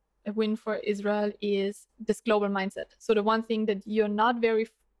a win for Israel is this global mindset. So the one thing that you're not very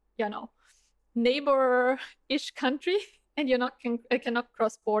neighbor-ish country, and you cannot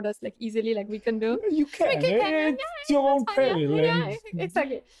cross borders like easily like we can do. You can. It's your own peril. Yeah,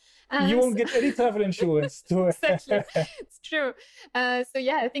 exactly. You won't get any travel insurance. Exactly. It's true. I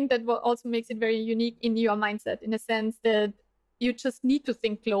think that what also makes it very unique in your mindset, in a sense that you just need to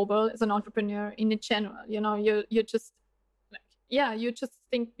think global as an entrepreneur in general. You just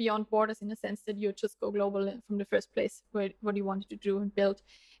think beyond borders, in a sense that you just go global from the first place, what you wanted to do and build.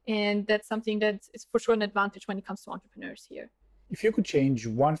 And that's something that is for sure an advantage when it comes to entrepreneurs here. If you could change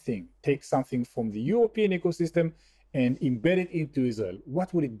one thing, take something from the European ecosystem and embed it into Israel,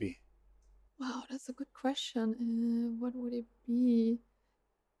 what would it be? Wow, that's a good question. What would it be?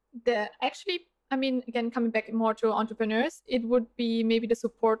 Again, coming back more to entrepreneurs, it would be maybe the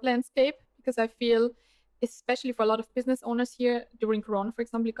support landscape, because I feel, especially for a lot of business owners here during Corona, for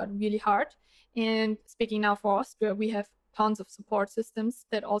example, it got really hard. And speaking now for Austria, we have tons of support systems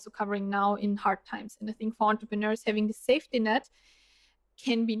that also covering now in hard times. And I think for entrepreneurs, having the safety net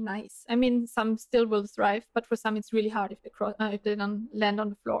can be nice. I mean, some still will thrive, but for some it's really hard if they don't land on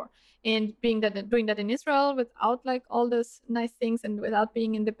the floor. And doing that in Israel without like all those nice things and without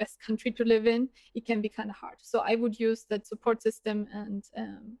being in the best country to live in, it can be kind of hard. So I would use that support system and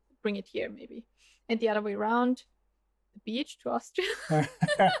bring it here maybe. And the other way around, the beach to Austria.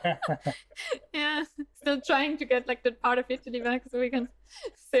 Yeah, still trying to get like that part of Italy back so we can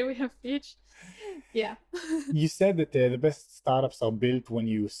say we have beach. Yeah. You said that the best startups are built when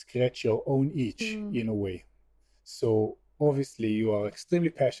you scratch your own itch in a way. So obviously you are extremely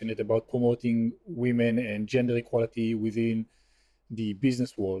passionate about promoting women and gender equality within the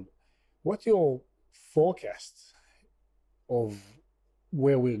business world. What's your forecast of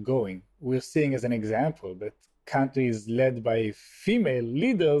where we're going? We're seeing as an example that countries led by female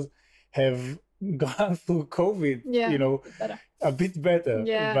leaders have gone through COVID, a bit better.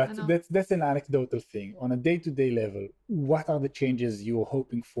 Yeah, but that's an anecdotal thing. On a day-to-day level, what are the changes you're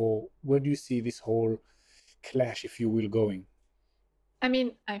hoping for? Where do you see this whole clash, if you will, going? I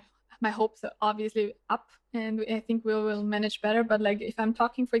mean, my hopes are obviously up, and I think we will manage better. But like, if I'm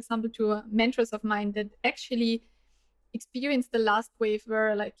talking, for example, to mentors of mine that actually experienced the last wave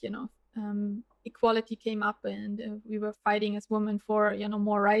where equality came up and we were fighting as women for,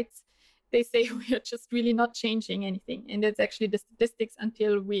 more rights, they say we are just really not changing anything. And it's actually the statistics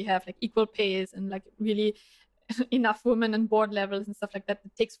until we have like equal pays and like really enough women on board levels and stuff like that.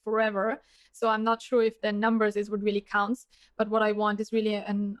 It takes forever. So I'm not sure if the numbers is what really counts. But what I want is really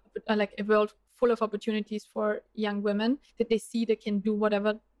a world full of opportunities for young women, that they see they can do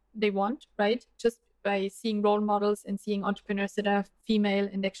whatever they want, right? Just by seeing role models and seeing entrepreneurs that are female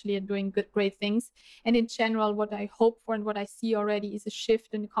and actually are doing great things. And in general, what I hope for and what I see already is a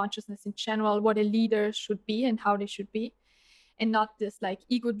shift in the consciousness in general, what a leader should be and how they should be. And not this like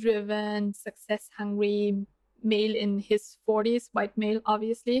ego-driven, success-hungry male in his 40s, white male,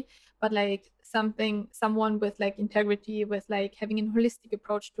 obviously, but like someone with like integrity, with like having a holistic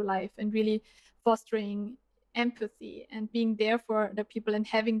approach to life and really fostering empathy and being there for the people and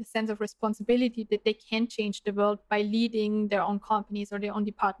having the sense of responsibility that they can change the world by leading their own companies or their own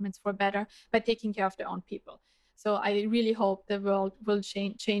departments for better, by taking care of their own people. So I really hope the world will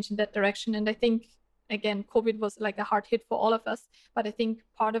change in that direction. And I think, again, COVID was like a hard hit for all of us, but I think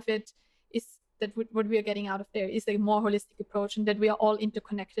part of it is that what we are getting out of there is a more holistic approach, and that we are all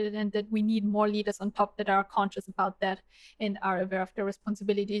interconnected, and that we need more leaders on top that are conscious about that and are aware of their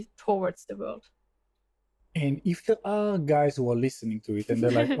responsibilities towards the world. And if there are guys who are listening to it and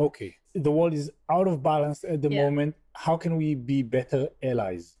they're like, okay, the world is out of balance at the moment, how can we be better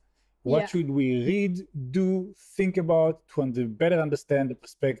allies? What should we read, do, think about to better understand the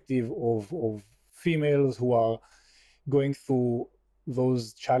perspective of females who are going through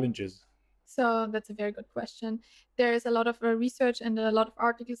those challenges? So that's a very good question. There is a lot of research and a lot of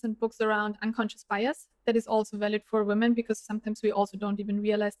articles and books around unconscious bias that is also valid for women, because sometimes we also don't even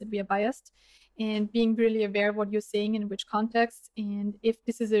realize that we are biased. And being really aware of what you're saying and in which context, and if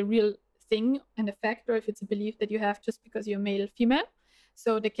this is a real thing and a fact, or if it's a belief that you have just because you're male, female.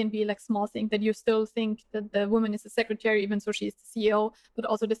 So there can be like small thing that you still think that the woman is the secretary, even so she is the CEO, but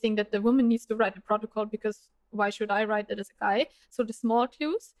also the thing that the woman needs to write the protocol, because why should I write that as a guy? So the small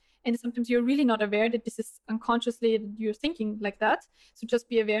clues. And sometimes you're really not aware that this is unconsciously that you're thinking like that. So just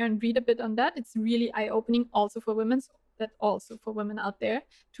be aware and read a bit on that. It's really eye-opening also for women, for women out there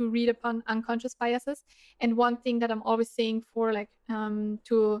to read upon unconscious biases. And one thing that I'm always saying for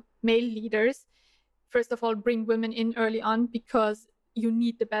to male leaders, first of all, bring women in early on, because you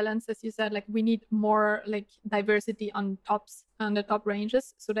need the balance, as you said, like we need more like diversity on the top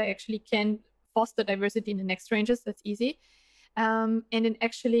ranges, so they actually can foster diversity in the next ranges. That's easy. And then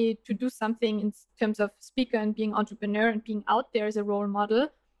actually to do something in terms of speaker and being entrepreneur and being out there as a role model,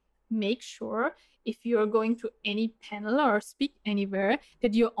 make sure if you're going to any panel or speak anywhere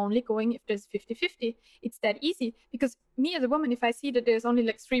that you're only going if there's 50-50. It's that easy, because me as a woman, if I see that there's only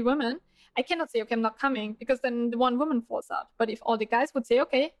like 3 women, I cannot say, okay, I'm not coming, because then the one woman falls out. But if all the guys would say,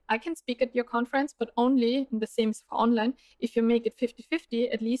 okay, I can speak at your conference, but only in the same for online, if you make it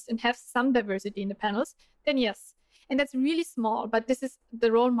 50-50 at least and have some diversity in the panels, then yes. And that's really small, but this is the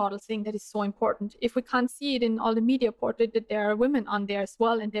role model thing that is so important. If we can't see it in all the media portrait that there are women on there as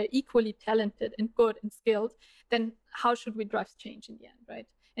well, and they're equally talented and good and skilled, then how should we drive change in the end, right?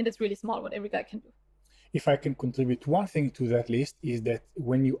 And it's really small what every guy can do. If I can contribute one thing to that list is that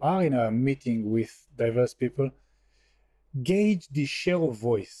when you are in a meeting with diverse people, gauge the share of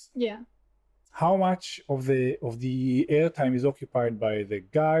voice. Yeah. How much of the airtime is occupied by the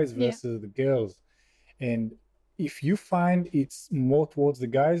guys versus the girls? And if you find it's more towards the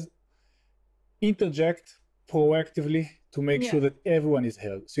guys, interject proactively to make sure that everyone is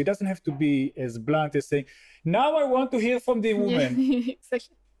heard. So it doesn't have to be as blunt as saying, now I want to hear from the woman.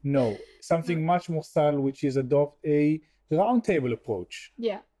 Exactly. No, something much more subtle, which is adopt a roundtable approach.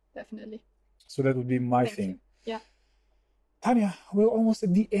 Yeah, definitely. So that would be my Thank thing. you. Yeah. Tanya, we're almost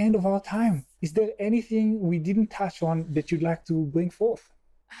at the end of our time. Is there anything we didn't touch on that you'd like to bring forth?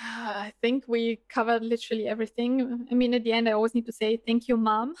 I think we covered literally everything. I mean, at the end, I always need to say thank you,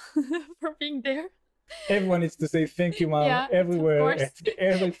 Mom, for being there. Everyone needs to say thank you, Mom, everywhere, at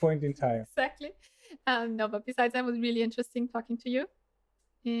every point in time. Exactly. No, but besides, that was really interesting talking to you.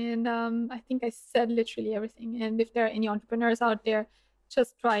 And I think I said literally everything. And if there are any entrepreneurs out there,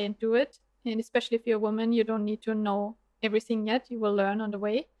 just try and do it. And especially if you're a woman, you don't need to know everything yet. You will learn on the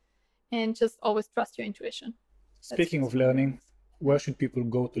way. And just always trust your intuition. Speaking of learning, where should people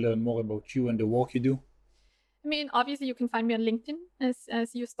go to learn more about you and the work you do? I mean, obviously, you can find me on LinkedIn,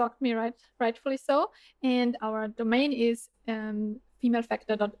 as you stalked me, rightfully so. And our domain is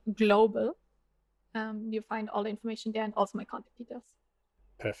femalefactor.global. You'll find all the information there and also my contact details.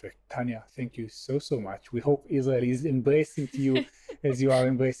 Perfect. Tanya, thank you so much. We hope Israel is embracing to you as you are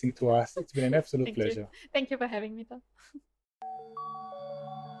embracing to us. It's been an absolute pleasure. Thank you for having me, Tom.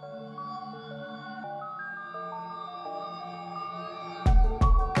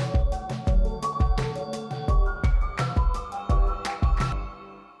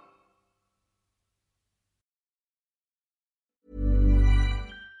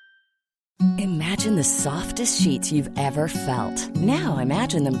 Imagine the softest sheets you've ever felt. Now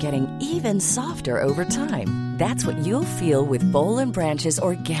imagine them getting even softer over time. That's what you'll feel with Boll & Branch's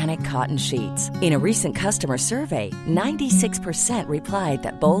organic cotton sheets. In a recent customer survey, 96% replied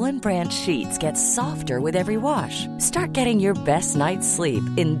that Boll & Branch sheets get softer with every wash. Start getting your best night's sleep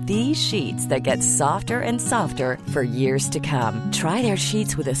in these sheets that get softer and softer for years to come. Try their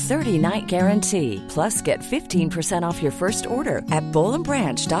sheets with a 30-night guarantee. Plus, get 15% off your first order at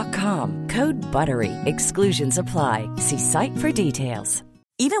bollandbranch.com. Code BUTTERY. Exclusions apply. See site for details.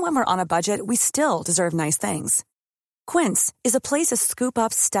 Even when we're on a budget, we still deserve nice things. Quince is a place to scoop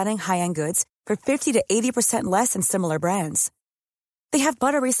up stunning high-end goods for 50 to 80% less than similar brands. They have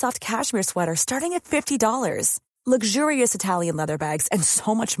buttery soft cashmere sweaters starting at $50, luxurious Italian leather bags, and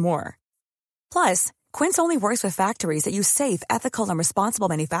so much more. Plus, Quince only works with factories that use safe, ethical, and responsible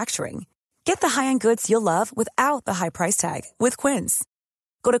manufacturing. Get the high-end goods you'll love without the high price tag with Quince.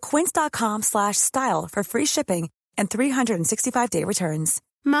 Go to quince.com/style for free shipping and 365-day returns.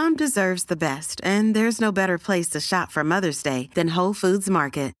 Mom deserves the best, and there's no better place to shop for Mother's Day than Whole Foods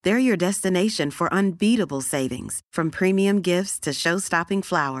Market. They're your destination for unbeatable savings, from premium gifts to show-stopping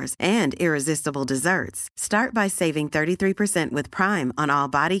flowers and irresistible desserts. Start by saving 33% with Prime on all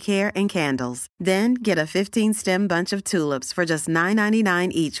body care and candles. Then get a 15-stem bunch of tulips for just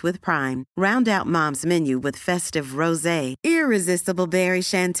 $9.99 each with Prime. Round out Mom's menu with festive rosé, irresistible berry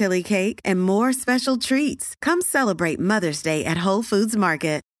chantilly cake, and more special treats. Come celebrate Mother's Day at Whole Foods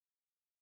Market.